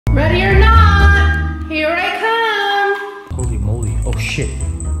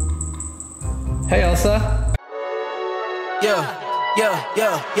shit. Hey, Elsa. Yeah.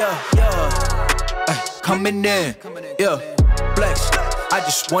 Coming in, yeah. Flex, I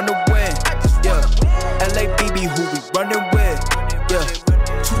just wanna win, yeah. LABB, who we running with, yeah.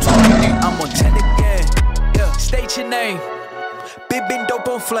 220, I'm on 10 again, yeah. State your name, big been dope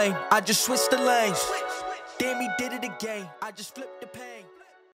on flame. I just switched the lanes. Damn, he did it again. I just flipped the pain.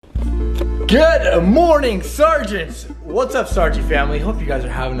 Good morning, Sergeants. What's up, Sargi family? Hope you guys are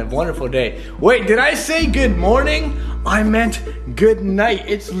having a wonderful day. Wait, did I say good morning? I meant good night.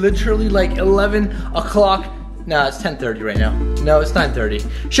 It's literally like 11 o'clock. Nah, it's 10:30 right now. No, it's 9:30.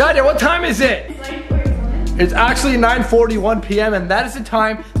 Shadia, what time is it? 9:41. It's actually 9:41 p.m. and that is the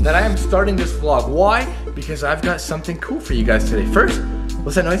time that I am starting this vlog. Why? Because I've got something cool for you guys today. First,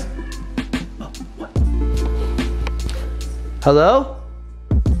 what's that noise? Oh, what? Hello?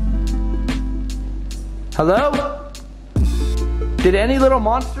 Hello? Did any little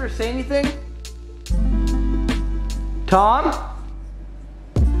monster say anything? Tom?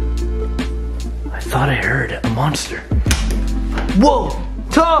 I thought I heard a monster. Whoa!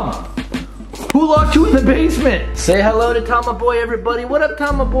 Tom! Who locked you in the basement? Say hello to Tama boy, everybody. What up,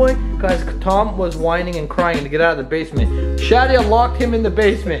 Tama boy? Guys, Tom was whining and crying to get out of the basement. Shadia locked him in the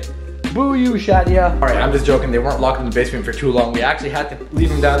basement. Boo you, Shadia. Alright, I'm just joking. They weren't locked in the basement for too long. We actually had to leave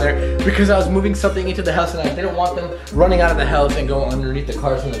them down there because I was moving something into the house and I didn't want them running out of the house and going underneath the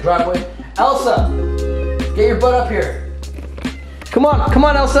cars in the driveway. Elsa! Get your butt up here. Come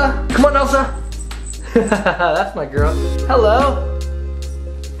on, Elsa. Come on, Elsa. That's my girl. Hello.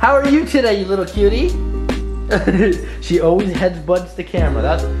 How are you today, you little cutie? She always headbutts the camera.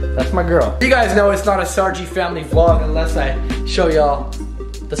 That's my girl. You guys know it's not a Sargi family vlog unless I show y'all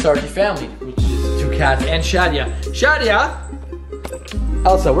the Sargi family, which is 2 cats and Shadia. Shadia!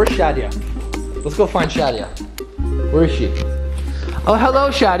 Elsa, where's Shadia? Let's go find Shadia. Where is she? Oh, hello,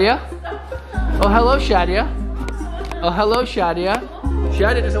 Shadia. Oh, hello, Shadia. Oh, hello, Shadia.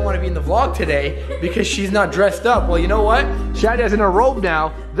 Shadia doesn't want to be in the vlog today because she's not dressed up. Well, you know what? Shadia's in her robe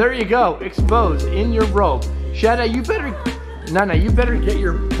now. There you go, exposed in your robe. Shadia, you better, you better get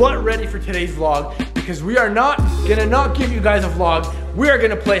your butt ready for today's vlog because we are not gonna give you guys a vlog. We are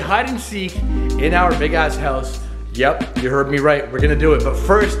gonna play hide and seek in our big ass house. Yep, you heard me right. We're gonna do it. But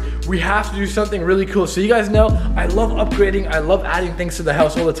first, we have to do something really cool. So you guys know, I love upgrading. I love adding things to the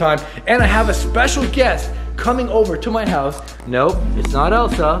house all the time. And I have a special guest coming over to my house. Nope, it's not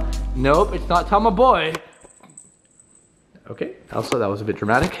Elsa. Nope, it's not Tama boy. Okay, Elsa, that was a bit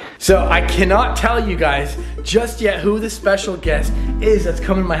dramatic. So I cannot tell you guys just yet who the special guest is that's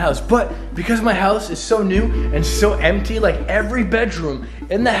coming to my house. But because my house is so new and so empty, like every bedroom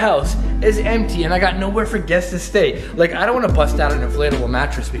in the house is empty and I got nowhere for guests to stay. Like I don't want to bust out an inflatable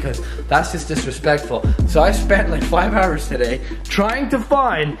mattress because that's just disrespectful. So I spent like 5 hours today trying to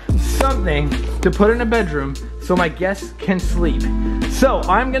find something to put in a bedroom so my guests can sleep. So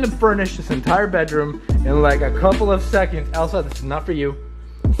I'm gonna furnish this entire bedroom in like a couple of seconds. Elsa, this is not for you.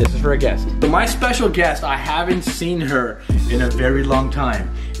 This is for a guest. So my special guest, I haven't seen her in a very long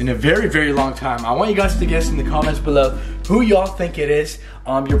time. In a very, very long time. I want you guys to guess in the comments below who y'all think it is.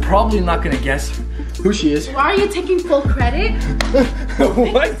 You're probably not gonna guess who she is. Why are you taking full credit?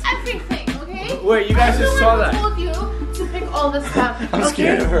 What? It's everything, okay? Wait, you guys just saw that. I told you to pick all this stuff. I'm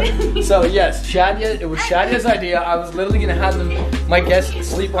scared of her. So yes, Shadia, it was Shadia's idea. I was literally gonna have my guests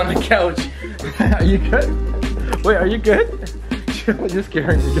sleep on the couch. Are you good? Wait, are you good? You're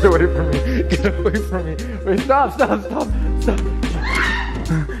scaring me. Get away from me. Get away from me. Wait, stop.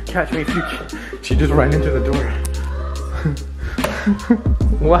 Catch me if you can. She just ran into the door.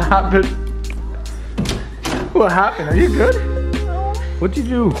 What happened? What happened? Are you good? No. What'd you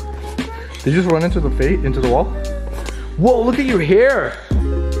do? Did you just run into the wall? Whoa, look at your hair.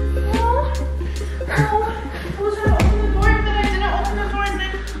 No. I was trying to open the door, but I didn't open the door and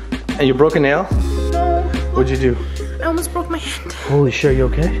then... And you broke a nail? No. What'd you do? I almost broke my hand. Holy shit, you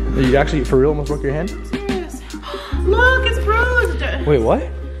okay? You actually, for real, almost broke your hand? Serious. Look, it's bruised. Wait, what?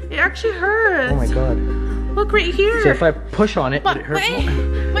 It actually hurts. Oh my god. Look right here. So if I push on it, But it hurts wait,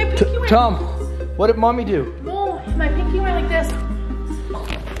 more? my pinky went... Tom, what did mommy do? No, my pinky went like this.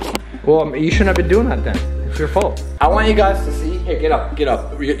 Well, you shouldn't have been doing that then. It's your fault. I want you guys to see. Here, get up.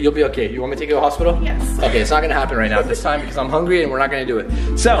 You'll be okay. You want me to take you to the hospital? Yes. Okay, it's not gonna happen right now this time because I'm hungry and we're not gonna do it.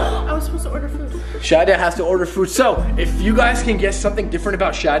 So, I was supposed to order food. Shadia has to order food. So, if you guys can guess something different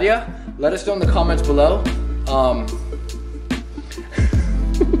about Shadia, let us know in the comments below.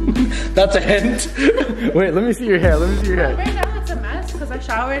 That's a hint. Wait, let me see your hair. Right now it's a mess because I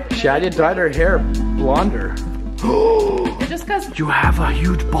showered. Shadia dyed her hair blonder. It's just cause. You have a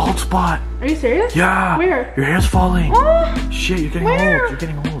huge bald spot. Are you serious? Yeah. Where? Your hair's falling. Oh. Shit, you're getting Where? old. You're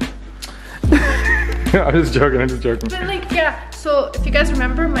getting old. I'm just joking. But like, yeah. So if you guys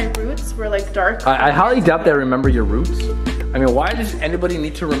remember, my roots were like dark. I highly doubt they remember your roots. I mean, why does anybody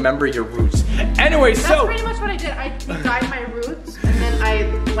need to remember your roots? Anyway, That's so pretty much what I did. I dyed my roots and then I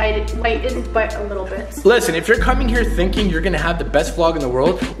lightened but a little bit. listen, if you're coming here thinking you're gonna have the best vlog in the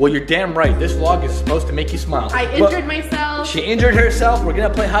world, well, you're damn right. This vlog is supposed to make you smile. I injured myself. She injured herself. We're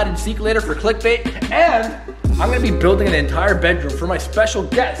gonna play hide and seek later for clickbait, and I'm gonna be building an entire bedroom for my special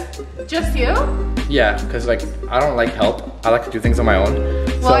guest. Just you? Yeah, because like I don't like help. I like to do things on my own.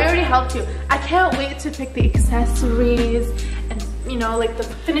 Well, I already helped you. I can't wait to pick the accessories and, you know, like the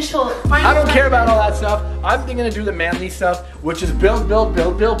final. I don't care about all that stuff. I'm gonna do the manly stuff, which is build. Not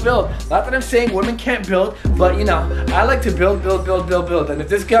that I'm saying women can't build, but you know, I like to build. And if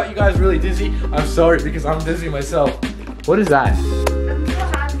this got you guys really dizzy, I'm sorry because I'm dizzy myself. What is that? I'm so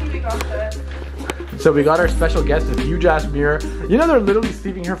happy we got that. So we got our special guest, this huge ass mirror. You know they're literally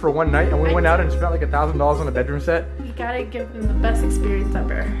sleeping here for one night, and we went out and spent like $1,000 on a bedroom set. You gotta give them the best experience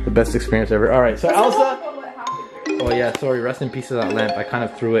ever. The best experience ever. All right, so Elsa. What happened? Oh yeah, sorry. Rest in peace to that lamp. I kind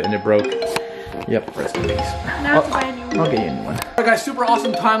of threw it and it broke. Yep, rest in peace. Now to buy a new one. I'll get you a new one. All right, guys, super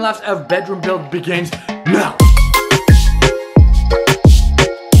awesome time lapse of bedroom build begins now.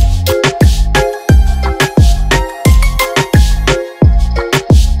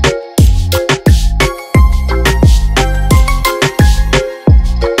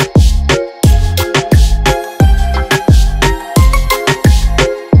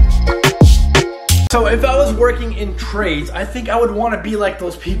 So if I was working in trades, I think I would want to be like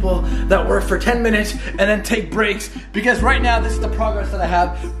those people that work for 10 minutes and then take breaks, because right now this is the progress that I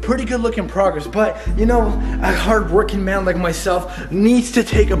have. Pretty good looking progress, but you know, a hard working man like myself needs to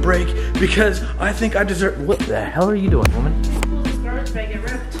take a break because I think I deserve. What the hell are you doing, woman? Pull this garbage bag, get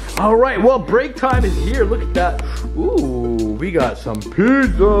ripped. All right, well, break time is here. Look at that. Ooh, we got some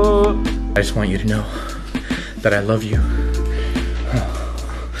pizza. I just want you to know that I love you.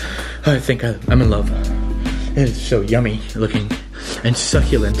 I think I'm in love. It is so yummy looking and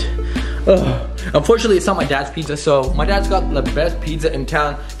succulent. Unfortunately, it's not my dad's pizza, so my dad's got the best pizza in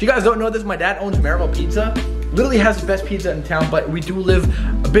town. If you guys don't know this, my dad owns Maribel Pizza. Literally has the best pizza in town, but we do live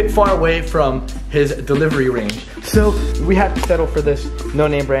a bit far away from his delivery range. So we had to settle for this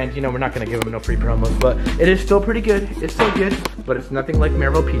no-name brand. You know, we're not gonna give him no free promos, but it is still pretty good. It's still good, but it's nothing like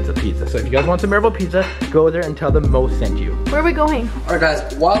Maribel Pizza. So if you guys want some Maribel Pizza, go there and tell them Mo sent you. Where are we going? All right,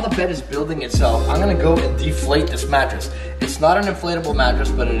 guys, while the bed is building itself, I'm gonna go and deflate this mattress. It's not an inflatable mattress,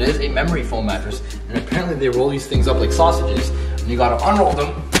 but it is a memory foam mattress. And apparently they roll these things up like sausages, and you gotta unroll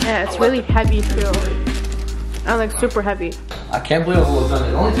them. Yeah, it's really heavy too. I'm like super heavy. I can't believe I'm almost done.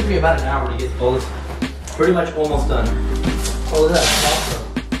 It only took me about an hour to get all this pretty much almost done. Oh, look at that.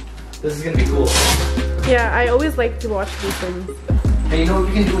 Awesome. This is gonna be cool. Yeah, I always like to watch these things. Hey, you know what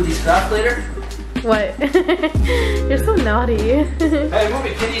you can do with these scraps later? What? You're so naughty. Hey, move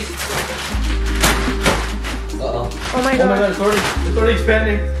it, kitties. Uh-oh. Oh my Oh my god. god, it's already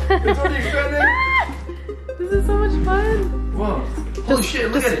expanding. It's already expanding. This is so much fun. Whoa. Holy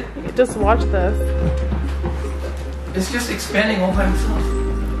shit, look at it. Just watch this. It's just expanding all by itself.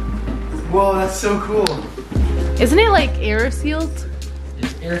 Whoa, that's so cool. Isn't it like air sealed?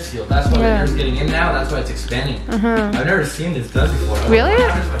 It's air sealed. That's why the air's getting in now. That's why it's expanding. I've never seen this done before. Really?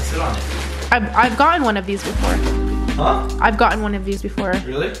 What happens if I sit on it? I've gotten one of these before. Huh? I've gotten one of these before.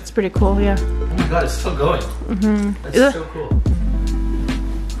 Really? It's pretty cool, yeah. Oh my god, it's still going. That's so cool.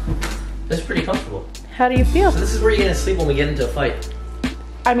 That's pretty comfortable. How do you feel? So this is where you're gonna sleep when we get into a fight.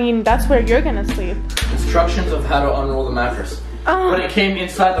 I mean, that's where you're gonna sleep. Instructions of how to unroll the mattress. Oh. But it came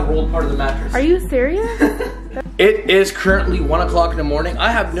inside the rolled part of the mattress. Are you serious? It is currently 1 o'clock in the morning.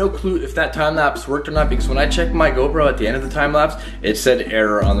 I have no clue if that time lapse worked or not, because when I checked my GoPro at the end of the time lapse, it said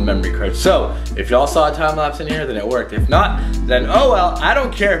error on the memory card. So if y'all saw a time lapse in here, then it worked. If not, then oh well, I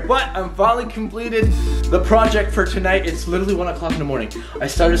don't care. But I'm finally completed the project for tonight. It's literally 1 o'clock in the morning. I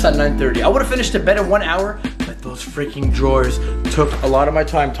started this at 9:30. I would have finished the bed in 1 hour, but those freaking drawers took a lot of my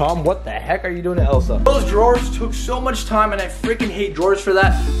time. Tom, what the heck are you doing to Elsa? Those drawers took so much time, and I freaking hate drawers for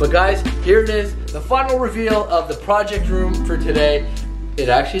that. But guys, here it is, the final reveal of the project room for today. It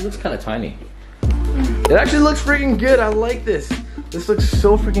actually looks kind of tiny. It actually looks freaking good. I like this. This looks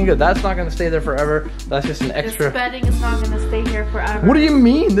so freaking good. That's not gonna stay there forever. That's just an extra. This bedding is not gonna stay here forever. What do you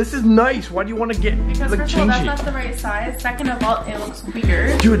mean? This is nice. Why do you want to get Because like first of all, change that's it? not the right size. Second of all, it looks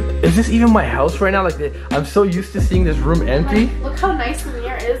weird. Dude, is this even my house right now? Like, I'm so used to seeing this room empty. Like, look how nice the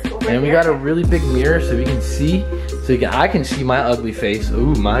mirror is over And we here. got a really big mirror so we can see. So I can see my ugly face.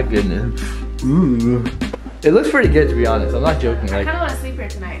 Ooh, my goodness. Ooh. It looks pretty good, to be honest. I'm not joking. I Like, kind of want to sleep here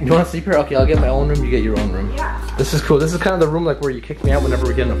tonight. you want to sleep here? Okay, I'll get my own room. You get your own room. Yeah. This is cool. This is kind of the room like where you kick me out whenever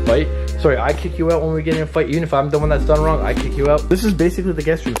we get in a fight. Sorry, I kick you out when we get in a fight. Even if I'm the one that's done wrong, I kick you out. This is basically the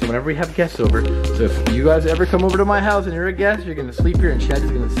guest room. So whenever we have guests over, so if you guys ever come over to my house and you're a guest, you're gonna sleep here, and Chad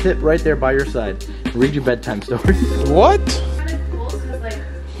is gonna sit right there by your side and read you bedtime stories. What? It's kind of cool because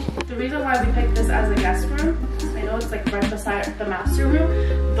like the reason why we picked this as a guest room, I know it's like right beside the master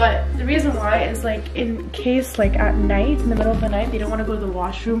room, but the reason why is like in case like at night, in the middle of the night, they don't want to go to the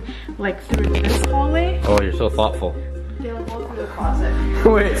washroom like through this hallway. Oh, you're so thoughtful. They'll go through the closet.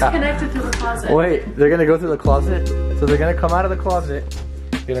 Wait. It's connected to the closet. Wait, they're gonna go through the closet? So they're gonna come out of the closet,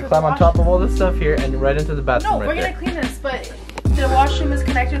 they're gonna climb on top of all this stuff here and right into the bathroom. No, right we're there. gonna clean this, but the washroom is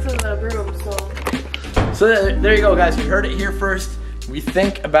connected to the room, so. So there you go, guys. You heard it here first. We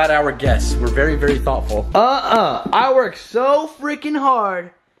think about our guests. We're very, very thoughtful. I work so freaking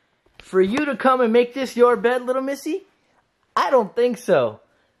hard for you to come and make this your bed, little missy? I don't think so.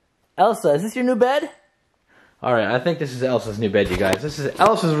 Elsa, is this your new bed? All right, I think this is Elsa's new bed, you guys. This is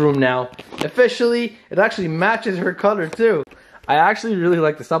Elsa's room now. Officially, it actually matches her color too. I actually really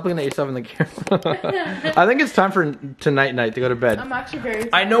like this. Stop looking at yourself in the camera. I think it's time for tonight to go to bed. I'm actually very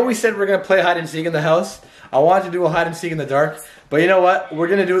I know we said we're gonna play hide and seek in the house. I wanted to do a hide and seek in the dark, but you know what? We're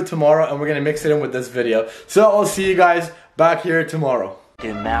gonna do it tomorrow and we're gonna mix it in with this video. So I'll see you guys back here tomorrow.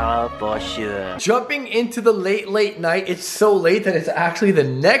 Tomorrow for sure. Jumping into the late night. It's so late that it's actually the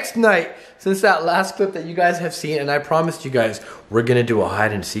next night since that last clip that you guys have seen, and I promised you guys we're gonna do a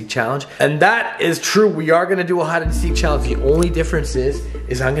hide and seek challenge, and that is true. We are gonna do a hide and seek challenge. The only difference is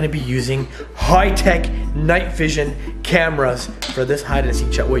I'm gonna be using high-tech night vision cameras for this hide and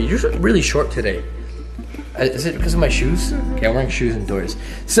seek challenge. Wait, you're really short today. Is it because of my shoes? Okay, I'm wearing shoes indoors.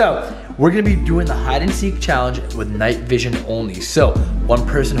 So, we're gonna be doing the hide and seek challenge with night vision only. So, one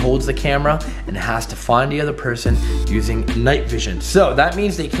person holds the camera and has to find the other person using night vision. So, that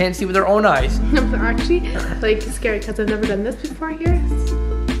means they can't see with their own eyes. I'm actually like scared because I've never done this before here.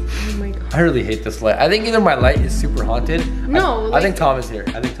 Oh my god. I really hate this light. I think either my light is super haunted. No, I think Tom is here.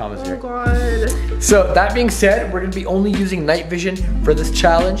 I think Tom is Oh here. god. So that being said, we're gonna be only using night vision for this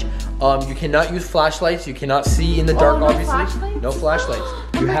challenge. You cannot use flashlights. You cannot see in the dark, no obviously. flashlights? No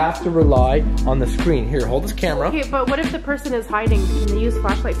flashlights. You have to rely on the screen. Here, hold this camera. Okay, but what if the person is hiding? Can they use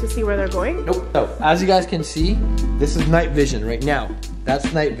flashlight to see where they're going? Nope. So, as you guys can see, this is night vision right now.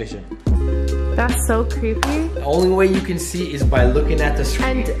 That's night vision. That's so creepy. The only way you can see is by looking at the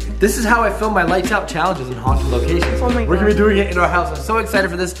screen. And this is how I film my lights out challenges in haunted locations. Oh my We're gonna God. be doing it in our house. I'm so excited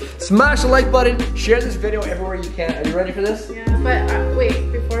for this. Smash the like button, share this video everywhere you can. Are you ready for this? yeah, but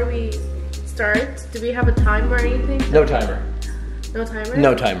wait, before we start, do we have a timer or anything? No timer. No timer?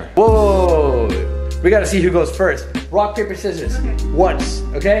 No timer. Whoa! We gotta see who goes first. Rock, paper, scissors. Okay. Once,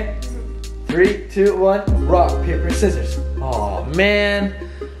 okay? 3, 2, 1. Rock, paper, scissors. Oh man.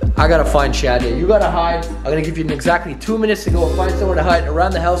 I gotta find Shadia. You gotta hide. I'm gonna give you exactly 2 minutes to go and find somewhere to hide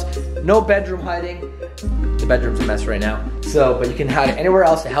around the house. No bedroom hiding. The bedroom's a mess right now. So, but you can hide anywhere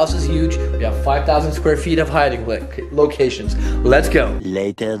else. The house is huge. We have 5,000 square feet of hiding locations. Let's go.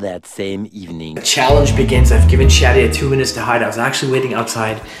 Later that same evening. The challenge begins. I've given Shadia 2 minutes to hide. I was actually waiting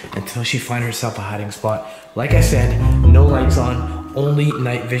outside until she finds herself a hiding spot. Like I said, no lights on, only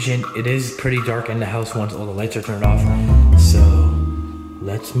night vision. It is pretty dark in the house once all the lights are turned off. So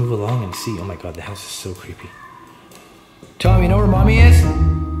let's move along and see. Oh my god, the house is so creepy. Tom, you know where mommy is?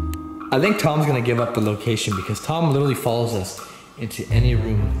 I think Tom's gonna give up the location because Tom literally follows us into any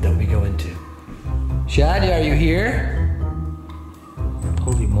room that we go into. Shadia, are you here?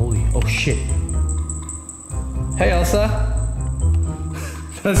 Holy moly. Oh shit. Hey Elsa.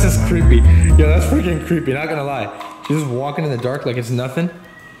 That's just creepy. Yeah, that's freaking creepy, not gonna lie. She's just walking in the dark like it's nothing.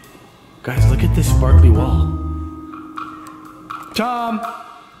 Guys, look at this sparkly wall. Tom!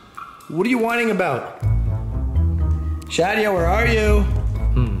 What are you whining about? Shadia, where are you?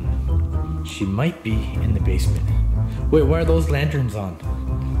 She might be in the basement. Wait, why are those lanterns on?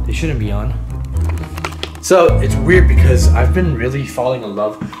 They shouldn't be on. So, it's weird because I've been really falling in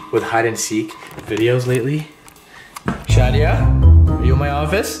love with hide and seek videos lately. Shadia, are you in my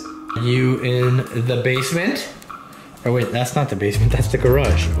office? Are you in the basement? Or wait, that's not the basement, that's the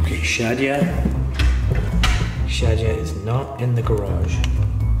garage. Okay, Shadia is not in the garage.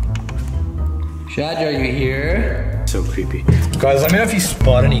 Shadia, are you here? So creepy. Guys, let me know if you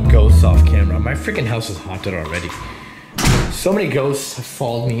spot any ghosts off camera. My freaking house is haunted already. So many ghosts have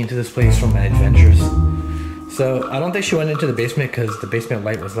followed me into this place from my adventures. So I don't think she went into the basement because the basement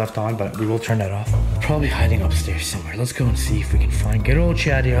light was left on, but we will turn that off. Probably hiding upstairs somewhere. Let's go and see if we can find good old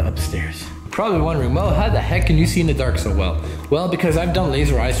Shadia upstairs. Probably wondering, well, how the heck can you see in the dark so well? Well, because I've done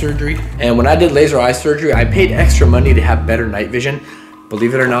laser eye surgery, and when I did laser eye surgery, I paid extra money to have better night vision.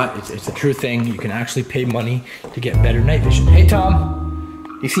 Believe it or not, it's a true thing. You can actually pay money to get better night vision. Hey, Tom,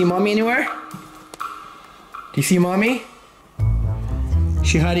 do you see mommy anywhere? Do you see mommy? Is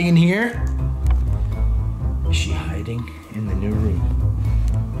she hiding in here? Is she hiding in the new room?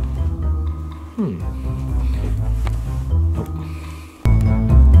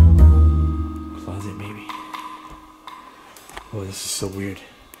 Closet, maybe. Oh, this is so weird.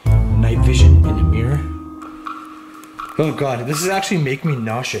 Night vision in a mirror. Oh God, this is actually making me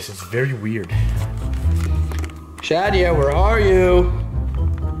nauseous. It's very weird. Shadia, where are you?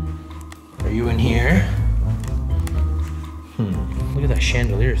 Are you in here? Look at that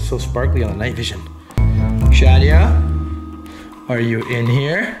chandelier. It's so sparkly on the night vision. Shadia, are you in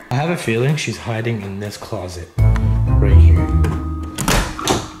here? I have a feeling she's hiding in this closet right here.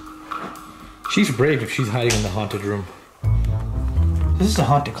 She's brave if she's hiding in the haunted room. This is a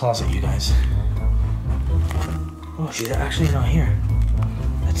haunted closet, you guys. Oh, she's actually not here.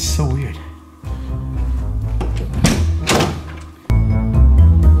 That's so weird.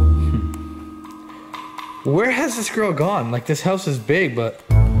 Where has this girl gone? Like, this house is big, but...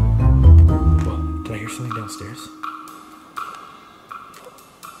 Whoa, did I hear something downstairs?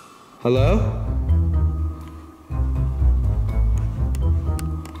 Hello?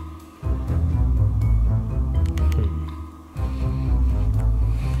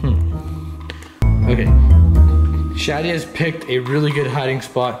 Okay. Shadia's picked a really good hiding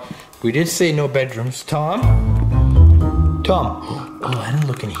spot. We did say no bedrooms. Tom? Tom. Oh, I didn't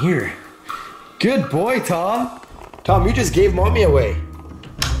look in here. Good boy, Tom. Tom, you just gave mommy away.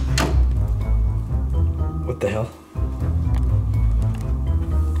 What the hell?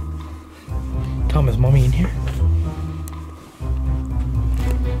 Tom, is mommy in here?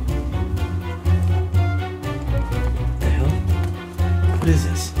 What the hell? What is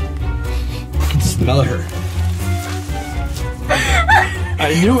this? I can smell her.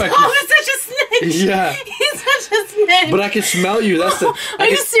 I knew I could. Oh, he's such a snitch. Yeah. He's such a snitch. But I can smell you. That's the. Are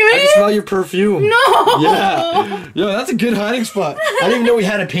you serious? I can smell your perfume. No. Yeah. Yo, that's a good hiding spot. I didn't even know we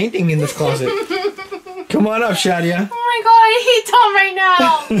had a painting in this closet. Come on up, Shadia. Oh my God, I hate Tom right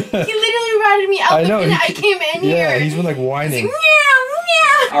now. He literally ratted me out I know. the minute I came in here. Yeah, he's been like whining. Meow,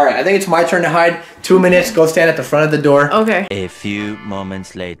 meow. All right, I think it's my turn to hide. 2 minutes. Go stand at the front of the door. Okay. A few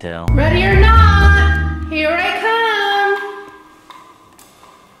moments later. Ready or not, here I come.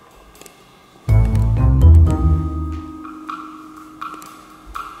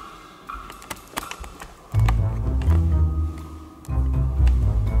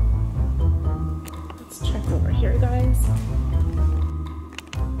 Let's check over here, guys.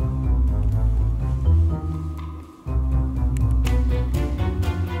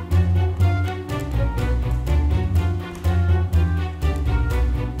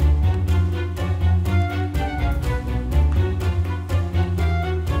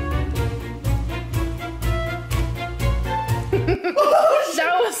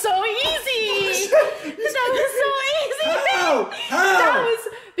 That was so easy. That was so easy. How? That was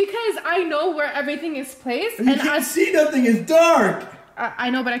because I know where everything is placed, You can't see nothing. It's dark. I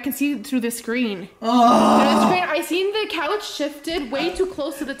know, but I can see through the screen. Oh. Through the screen, I seen the couch shifted way too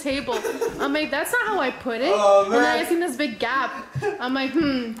close to the table. I'm like, that's not how I put it. Oh, and then man. I seen this big gap. I'm like,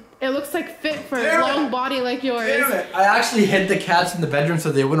 it looks like fit for a long body like yours. Damn it. I actually hid the cats in the bedroom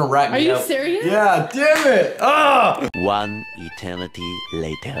so they wouldn't rat me Are you out. serious? Yeah, damn it. Oh. One eternity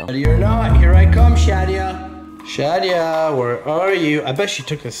later. Ready or not, here I come, Shadia. Shadia, where are you? I bet she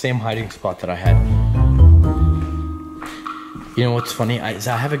took the same hiding spot that I had. You know what's funny? I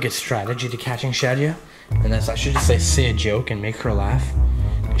have a good strategy to catching Shadia, and that's I should just say a joke and make her laugh.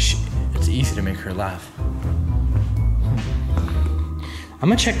 It's easy to make her laugh. I'm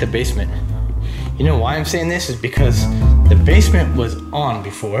gonna check the basement. You know why I'm saying this is because the basement was on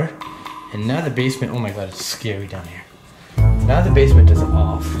before, and now the basement. Oh my God, it's scary down here. Now the basement is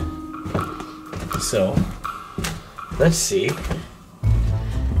off. So let's see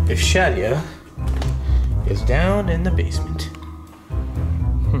if Shadia is down in the basement.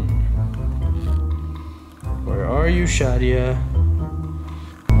 Where are you, Shadia?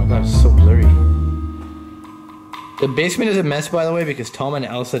 Oh my God, it's so blurry. The basement is a mess, by the way, because Tom and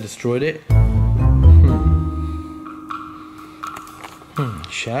Elsa destroyed it.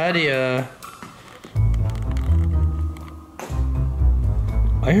 Shadia.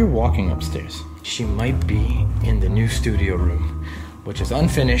 I hear walking upstairs. She might be in the new studio room, which is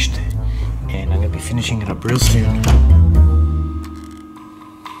unfinished, and I'm gonna be finishing it up real soon.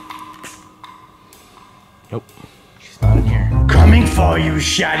 Nope, she's not in here. Coming for you,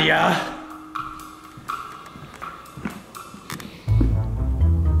 Shadia!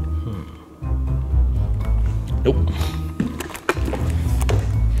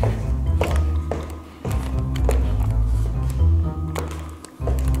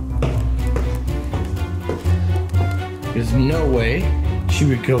 There's no way she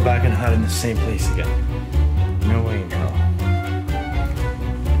would go back and hide in the same place again. No way in hell.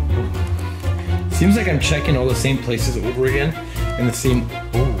 Seems like I'm checking all the same places over again and the same.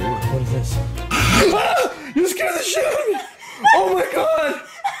 Oh, what is this? Ah! You scared the shit out of me! Oh my god!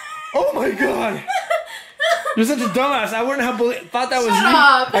 Oh my god! You're such a dumbass. I wouldn't have thought that was you.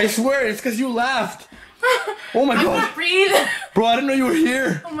 Up. I swear, it's because you laughed. Oh my god. I can't breathe. Bro, I didn't know you were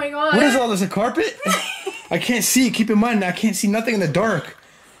here. Oh my god. What is all this, a carpet? I can't see. Keep in mind, I can't see nothing in the dark.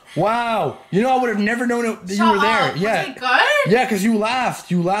 Wow. You know, I would have never known that you were there. Yeah. Was it good? Yeah, because you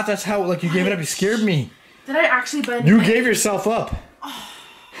laughed. You laughed. That's how, like, you gave it up. You scared me. Did I actually blend You in? gave yourself up.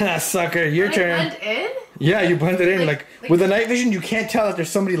 Sucker, your turn. Did I blend in? Yeah, you blended in. Like, with the night vision, you can't tell that there's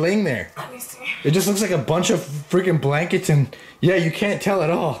somebody laying there. Let me see. It just looks like a bunch of freaking blankets and, yeah, you can't tell at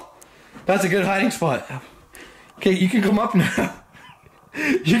all. That's a good hiding spot. Okay, you can come up now.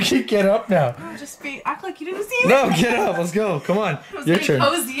 You can get up now. Oh, just act like you didn't see me. No, get up. Let's go. Come on. Your turn.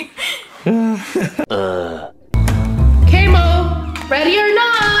 Cozy. Okay, Mo. Ready or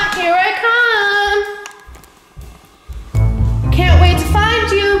not, here I come. Can't wait to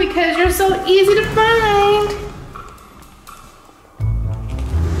find you because you're so easy to find.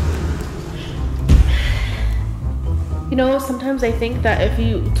 You know, sometimes I think that if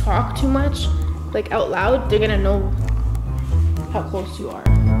you talk too much, like out loud, they're gonna know how close you are.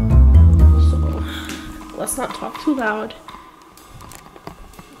 So let's not talk too loud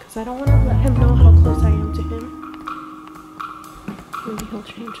because I don't want to let him know how close I am to him. Maybe he'll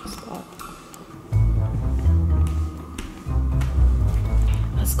change his spot.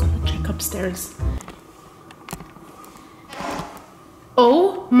 Let's go check upstairs.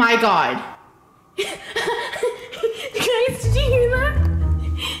 Oh my god. Guys, did you hear that?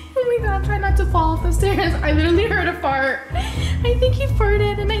 Oh my god, try not to fall off the stairs. I literally heard a fart. I think he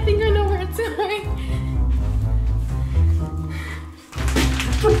farted and I think I know where it's going.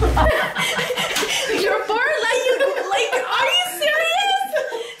 Your fart let you, like, are you serious?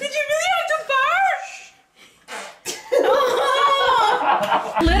 Did you really have to fart?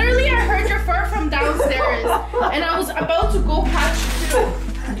 Oh. Literally, I heard your fart from downstairs and I was about to go catch you.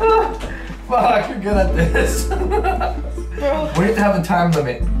 Fuck, you're good at this. Bro. We need to have a time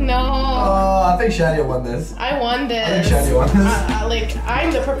limit. No. I think Shania won this. I won this. I think Shania won this. Like,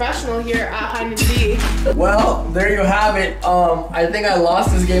 I'm the professional here at hide and seek. Well, there you have it. I think I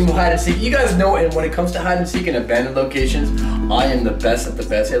lost this game of hide and seek. You guys know, and when it comes to hide and seek in abandoned locations, I am the best at the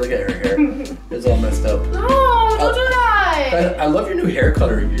best. Hey, look at her hair. It's all messed up. No, don't do that. I love your new hair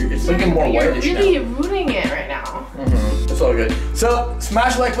color. It's looking more whitish now. You're really ruining it right now. It's all good. So,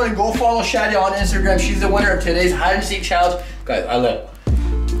 smash the like button. Go follow Shania on Instagram. She's the winner of today's hide and seek challenge. Guys,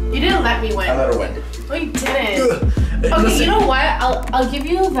 You didn't let me win. I let her win. No, you didn't. Okay, Listen. you know what? I'll give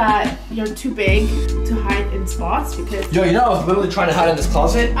you that you're too big to hide in spots because. Yo, you know I was literally trying to hide in this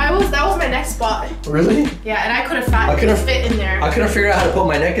closet? That was my next spot. Really? Yeah, and I could have fit in there. I couldn't figure out how to put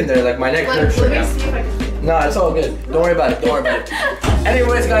my neck in there. Like, my neck hurts right now. Let me see if I can fit in. No, it's all good. Don't worry about it. Don't worry about it.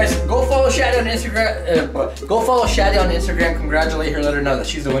 Anyways, guys, go follow Shadi on Instagram. Go follow Shadi on Instagram. Congratulate her. Let her know that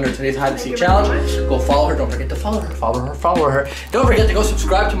she's the winner of today's hide and seek challenge. Go follow her. Don't forget to follow her. Follow her. Don't forget to go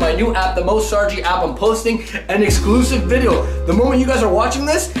subscribe to my new app, the Sargi app. I'm posting an exclusive video. The moment you guys are watching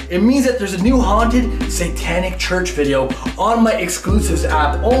this, it means that there's a new haunted satanic church video on my exclusives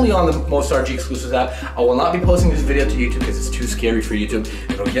app, only on the Sargi exclusives app. I will not be posting this video to YouTube because it's too scary for YouTube.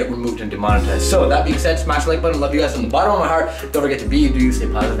 It'll get removed and demonetized. So that being said, smash the like button. Love you guys from the bottom of my heart. Don't forget to be you, do you, stay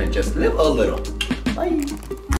positive, and just live a little. Bye.